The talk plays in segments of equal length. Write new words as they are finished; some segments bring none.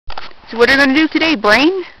So what are you going to do today,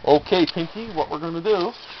 Brain? Okay, Pinky, what we're going to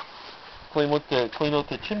do, clean out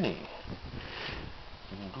the chimney.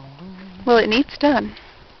 Well, it needs done.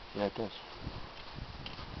 Yeah, it does.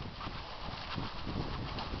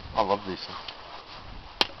 I love these things.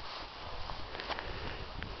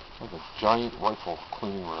 Like a giant rifle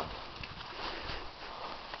cleaning rod.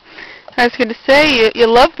 I was going to say, you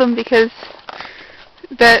love them because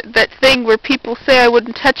that thing where people say I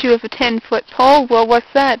wouldn't touch you with a 10-foot pole, well,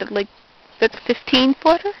 what's that? Like, that's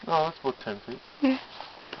 15-footer? No, that's about 10 feet. Yeah.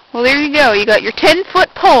 Well, there you go. You got your 10-foot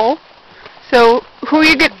pole. So, who are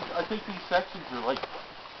you going to... I think these sections are like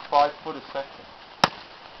 5 foot a section.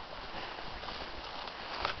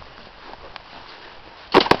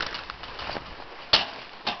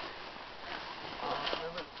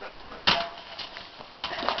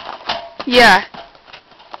 Yeah.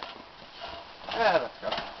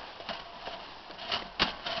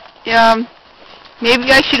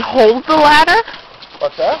 Maybe I should hold the ladder?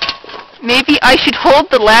 What's that? Maybe I should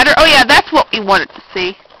hold the ladder? Oh yeah, that's what we wanted to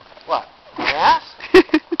see. What? Yes?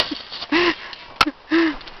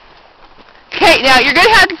 Okay, now you're going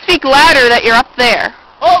to have to speak louder that you're up there.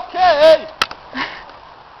 Okay!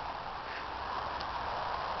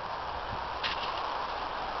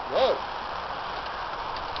 Whoa.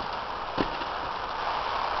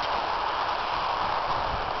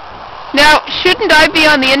 Now, shouldn't I be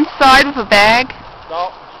on the inside with a bag? No,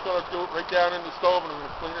 I'm just going to do it right down in the stove and I'm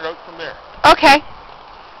going to clean it out from there. Okay.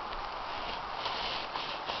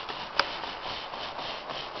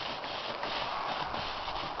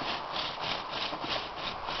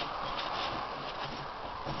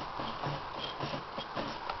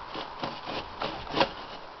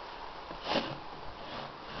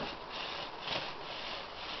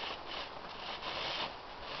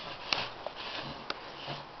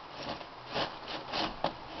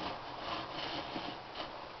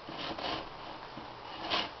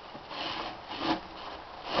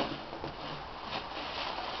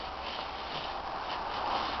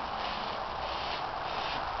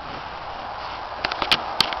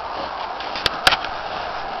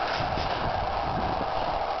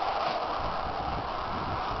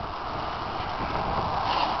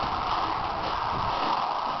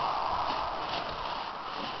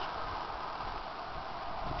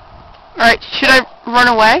 Alright, should I run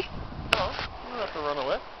away? No, you don't have to run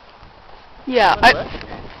away. Yeah, Run away.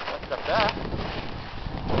 I've got that.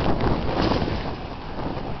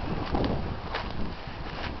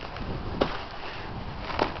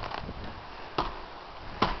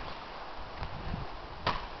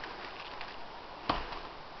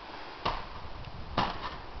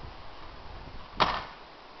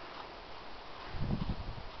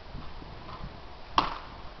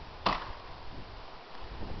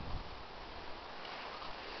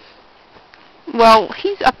 Well,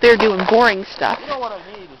 he's up there doing boring stuff. You know what I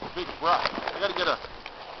need is a big brush. I got to get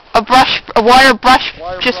A wire brush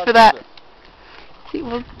just brush for that. with it. See,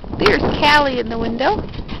 well, there's Callie in the window.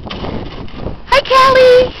 Hi,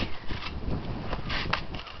 Callie!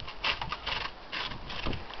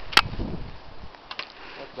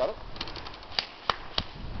 Got it?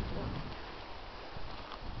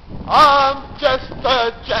 I'm just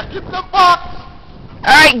a jack in the box.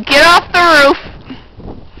 Alright, get off the roof.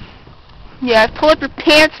 Yeah, pull up your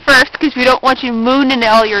pants first because we don't want you mooning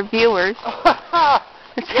all your viewers.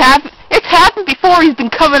 It's happened before. He's been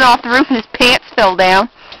coming off the roof and his pants fell down.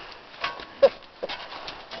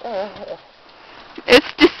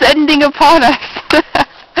 It's descending upon us.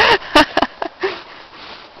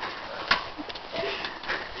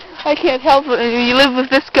 I can't help it. When you live with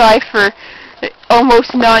this guy for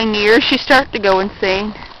almost 9 years, you start to go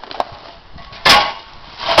insane.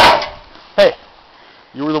 Hey,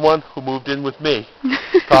 you were the one who moved in with me.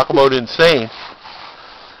 Talk about insane.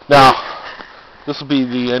 Now, this will be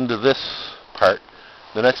the end of this part.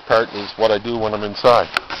 The next part is what I do when I'm inside.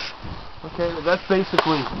 Okay, that's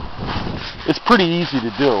basically, it's pretty easy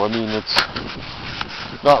to do. I mean, it's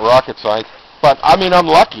not rocket science. But, I mean, I'm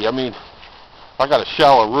lucky. I mean, I got a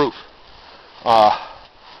shallow roof. A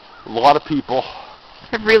lot of people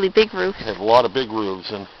have really big roofs. Have a lot of big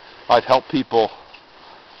roofs, and I've helped people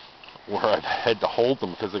where I've had to hold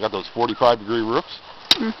them because they got those 45-degree roofs,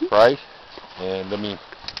 right? And I mean,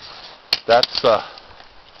 that's. Who are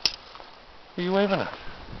you waving at?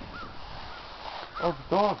 Oh,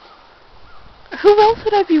 the dog. Who else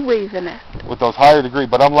would I be waving at? With those higher degree,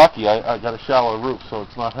 but I'm lucky. I got a shallow roof, so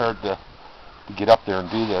it's not hard to get up there and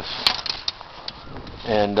do this.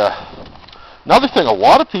 And another thing, a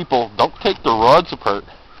lot of people don't take their rods apart,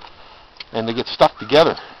 and they get stuck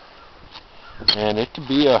together. And it can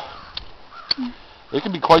be It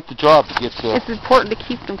can be quite the job to get to... It's important to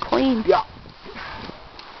keep them clean. Yeah.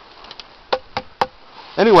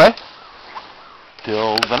 Anyway,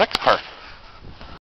 till the next part.